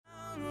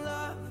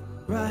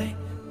right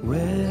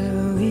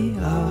where we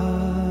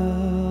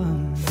are.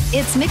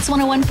 It's Mix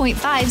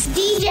 101.5's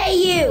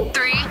DJU.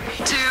 3,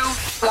 2,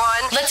 1,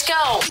 let's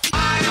go.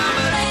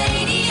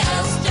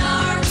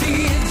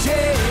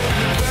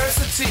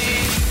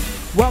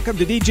 Welcome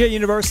to DJ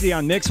University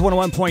on Mix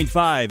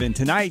 101.5, and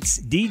tonight's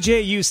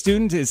DJU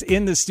student is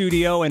in the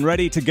studio and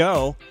ready to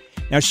go.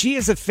 Now, she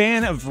is a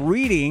fan of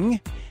reading,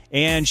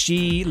 and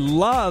she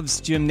loves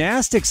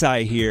gymnastics,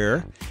 I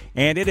hear,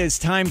 and it is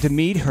time to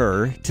meet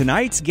her.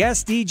 Tonight's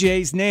guest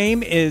DJ's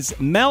name is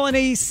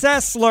Melanie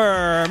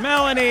Sessler.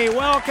 Melanie,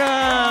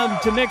 welcome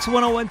to Mix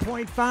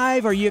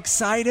 101.5. Are you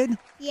excited?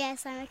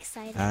 Yes, I'm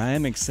excited.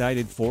 I'm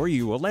excited for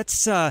you. Well,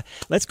 let's go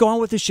on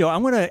with the show.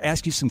 I'm going to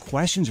ask you some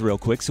questions real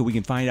quick so we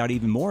can find out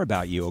even more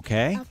about you,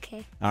 okay?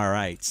 Okay. All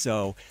right.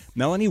 So,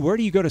 Melanie, where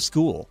do you go to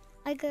school?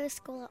 I go to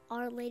school at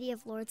Our Lady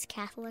of Lourdes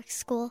Catholic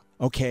School.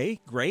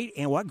 Okay, great.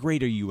 And what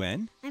grade are you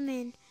in?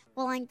 I'm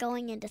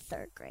going into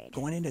third grade.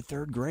 Going into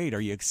third grade. Are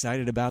you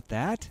excited about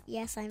that?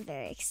 Yes, I'm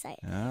very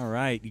excited. All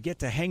right. You get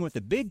to hang with the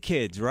big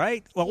kids,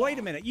 right? Well, Wait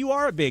a minute. You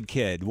are a big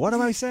kid. What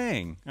am I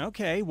saying?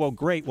 Okay. Well,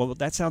 great. Well,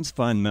 that sounds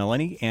fun,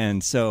 Melanie.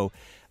 And so,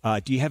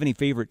 do you have any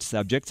favorite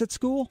subjects at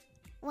school?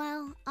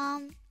 Well,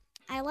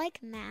 I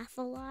like math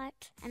a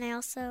lot, and I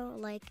also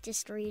like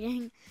just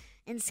reading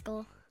in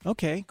school.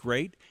 Okay,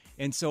 great.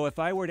 And so if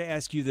I were to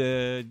ask you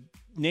to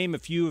name a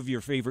few of your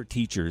favorite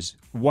teachers,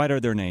 what are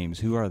their names?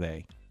 Who are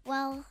they?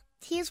 Well,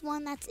 here's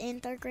one that's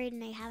in third grade,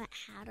 and I haven't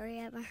had her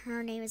yet, but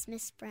her name is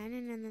Miss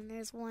Brennan, and then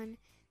there's one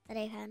that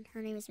I've had.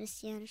 Her name is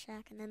Miss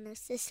Janishak, and then there's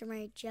Sister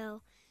Mary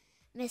Jo,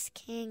 Miss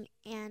King,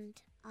 and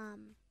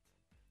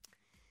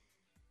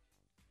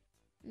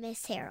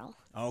Miss Harrell.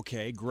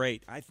 Okay,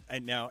 great.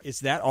 Now,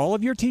 is that all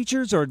of your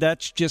teachers, or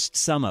that's just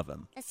some of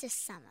them? That's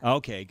just some of them.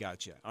 Okay,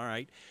 gotcha. All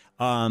right.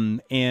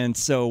 And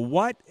so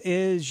what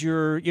is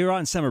you're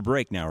on summer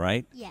break now,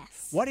 right?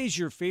 Yes. What is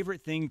your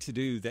favorite thing to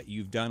do that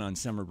you've done on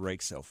summer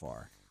break so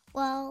far?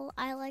 Well,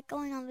 I like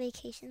going on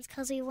vacations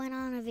because we went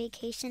on a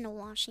vacation to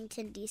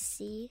Washington,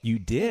 D.C. You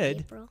did?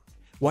 in April.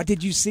 What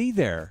did you see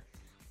there?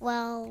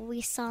 Well,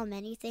 we saw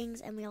many things,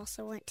 and we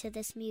also went to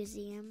this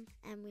museum,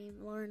 and we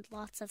learned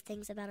lots of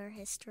things about our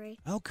history.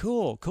 Oh,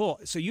 cool.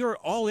 So you're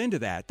all into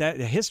that. That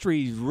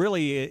history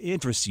really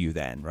interests you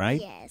then,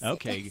 right? Yes.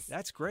 Okay,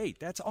 that's great.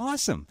 That's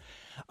awesome.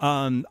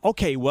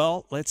 Okay,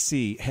 well, let's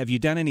see. Have you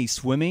done any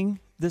swimming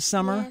this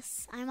summer?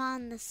 Yes, I'm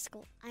on the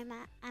school.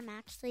 I'm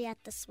actually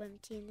at the swim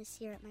team this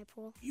year at my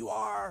pool. You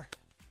are.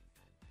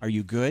 Are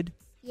you good?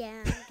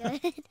 Yeah, I'm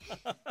good.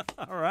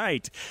 All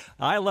right.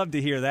 I love to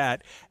hear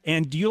that.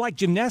 And do you like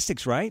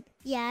gymnastics, right?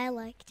 Yeah, I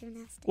like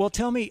gymnastics. Well,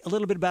 tell me a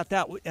little bit about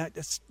that.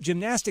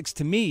 Gymnastics,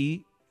 to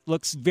me,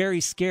 looks very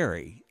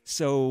scary.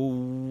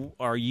 So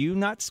are you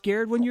not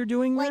scared when you're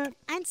doing that?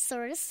 I'm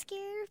sort of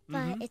scared,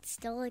 but it's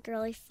still,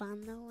 really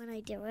fun, though, when I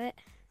do it.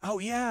 Oh,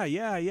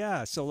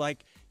 yeah. So,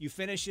 you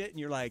finish it and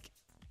you're like,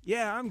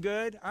 yeah, I'm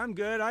good.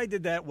 I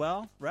did that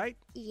well, right?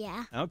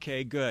 Yeah.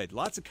 Okay, good.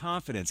 Lots of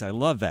confidence. I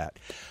love that.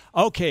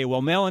 Okay,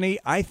 well, Melanie,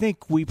 I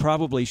think we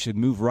probably should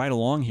move right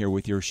along here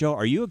with your show.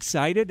 Are you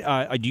excited?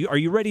 Are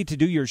you ready to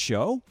do your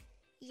show?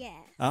 Yes.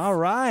 All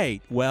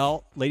right.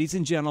 Well, ladies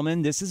and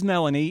gentlemen, this is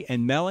Melanie,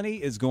 and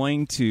Melanie is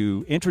going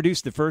to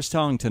introduce the first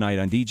song tonight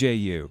on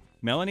DJU.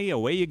 Melanie,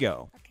 away you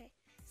go. Okay.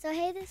 So,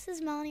 hey, this is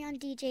Melanie on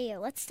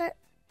DJU. Let's start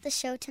the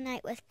show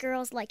tonight with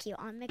Girls Like You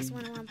on Mix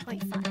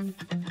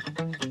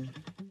 101.5.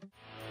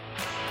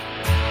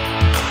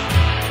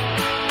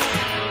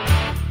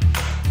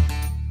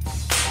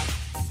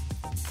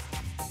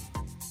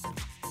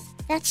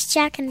 That's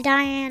Jack and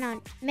Diane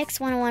on Mix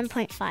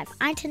 101.5.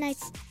 I'm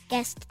tonight's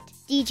guest,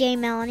 DJ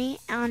Melanie,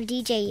 on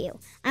DJU.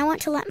 I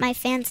want to let my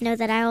fans know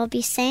that I will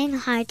be saying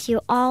hi to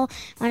you all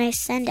when I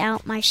send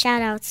out my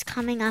shout-outs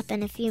coming up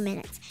in a few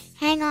minutes.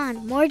 Hang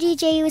on, more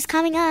DJU is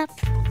coming up.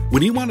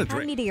 When you want to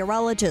drink. I'm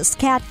meteorologist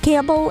Kat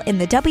Campbell in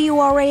the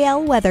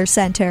WRAL Weather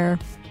Center.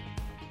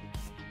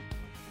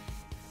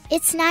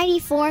 It's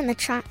 94 in the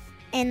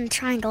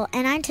Triangle,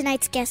 and I'm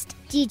tonight's guest,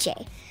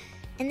 DJ.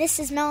 And this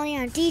is Melanie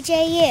on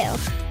DJU.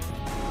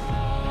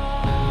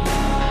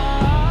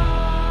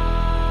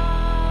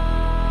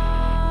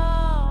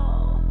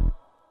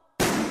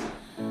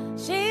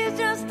 She's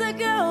just a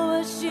girl,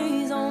 but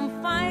she's on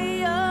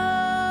fire.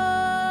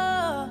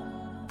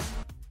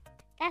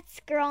 That's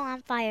Girl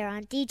on Fire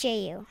on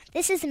DJU.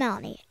 This is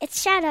Melanie.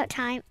 It's shout-out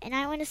time, and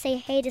I want to say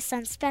hey to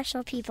some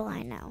special people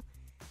I know.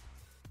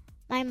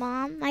 My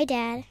mom, my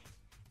dad,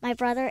 my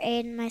brother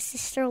Aiden, my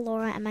sister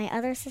Laura, and my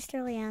other sister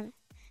Leanne,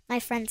 my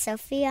friend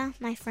Sophia,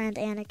 my friend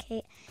Anna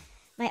Kate,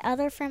 my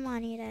other friend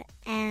Juanita,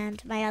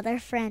 and my other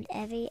friend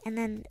Evie, and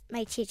then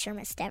my teacher,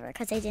 Miss Deborah,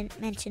 because I didn't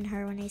mention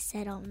her when I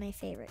said all my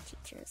favorite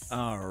teachers.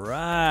 All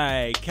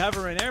right.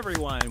 Covering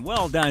everyone.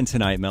 Well done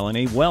tonight,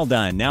 Melanie. Well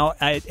done. Now,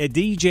 at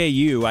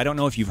DJU, I don't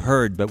know if you've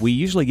heard, but we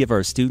usually give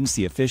our students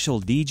the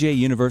official DJ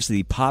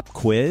University Pop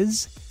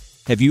Quiz.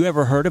 Have you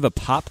ever heard of a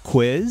pop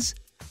quiz?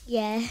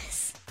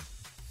 Yes.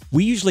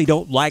 We usually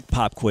don't like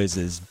pop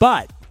quizzes,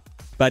 but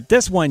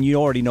this one you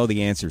already know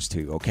the answers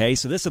to, okay?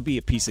 So this will be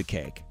a piece of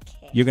cake.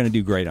 Okay. You're going to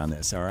do great on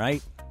this, all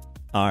right?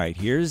 All right,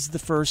 here's the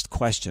first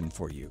question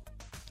for you.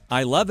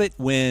 I love it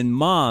when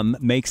Mom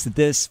makes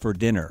this for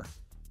dinner.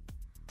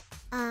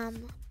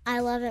 I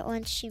love it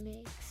when she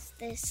makes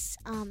this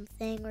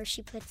thing where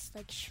she puts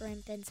like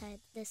shrimp inside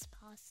this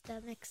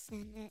pasta mix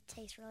and it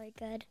tastes really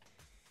good.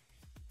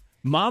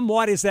 Mom,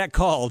 what is that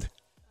called?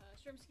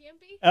 Shrimp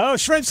scampi? Oh,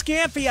 shrimp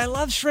scampi. I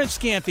love shrimp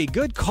scampi.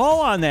 Good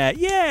call on that.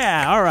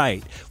 Yeah, all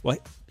right. Well,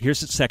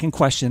 here's the second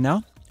question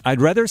now. I'd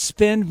rather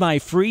spend my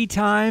free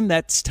time,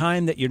 that's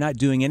time that you're not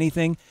doing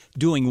anything,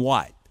 doing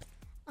what?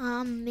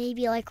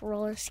 Maybe like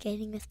roller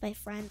skating with my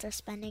friends or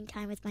spending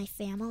time with my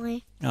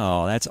family.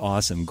 Oh, that's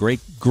awesome. Great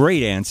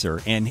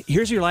answer. And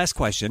here's your last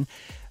question.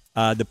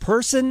 The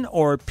person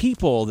or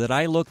people that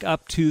I look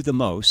up to the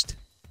most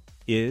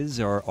is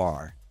or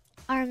are?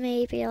 Or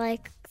maybe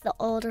like the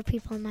older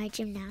people in my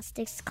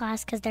gymnastics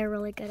class because they're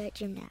really good at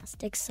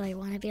gymnastics, so I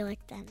want to be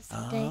like them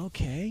someday.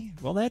 Okay.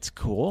 Well, that's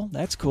cool.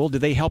 That's cool. Do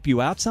they help you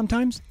out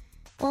sometimes?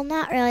 Well,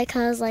 not really,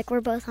 because like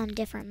we're both on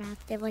different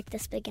math. They have like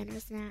this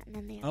beginner's math, and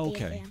then they have the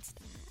advanced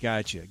math.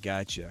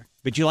 Gotcha.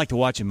 But you like to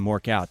watch them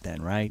work out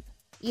then, right?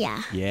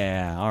 Yeah.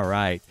 Yeah, all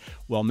right.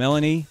 Well,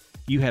 Melanie,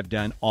 you have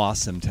done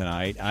awesome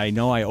tonight. I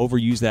know I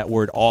overuse that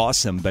word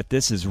awesome, but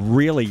this is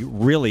really,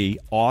 really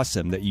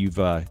awesome that you've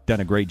done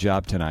a great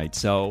job tonight.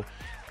 So,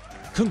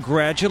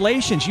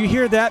 congratulations. You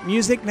hear that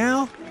music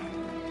now?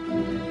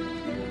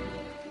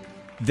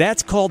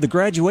 That's called the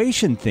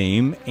graduation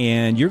theme,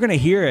 and you're going to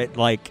hear it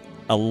like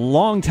a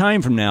long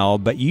time from now,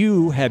 but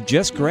you have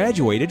just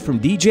graduated from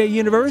DJ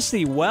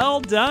University. Well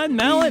done,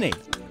 Melanie.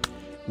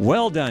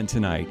 Well done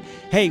tonight.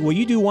 Hey, will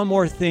you do one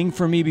more thing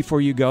for me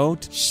before you go?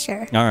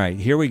 Sure. All right,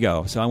 here we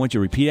go. So I want you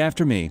to repeat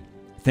after me.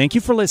 Thank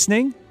you for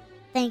listening.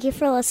 Thank you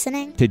for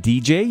listening to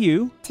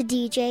DJU. To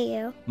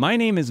DJU. My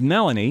name is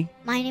Melanie.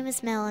 My name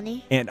is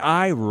Melanie. And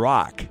I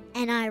rock.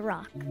 And I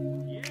rock.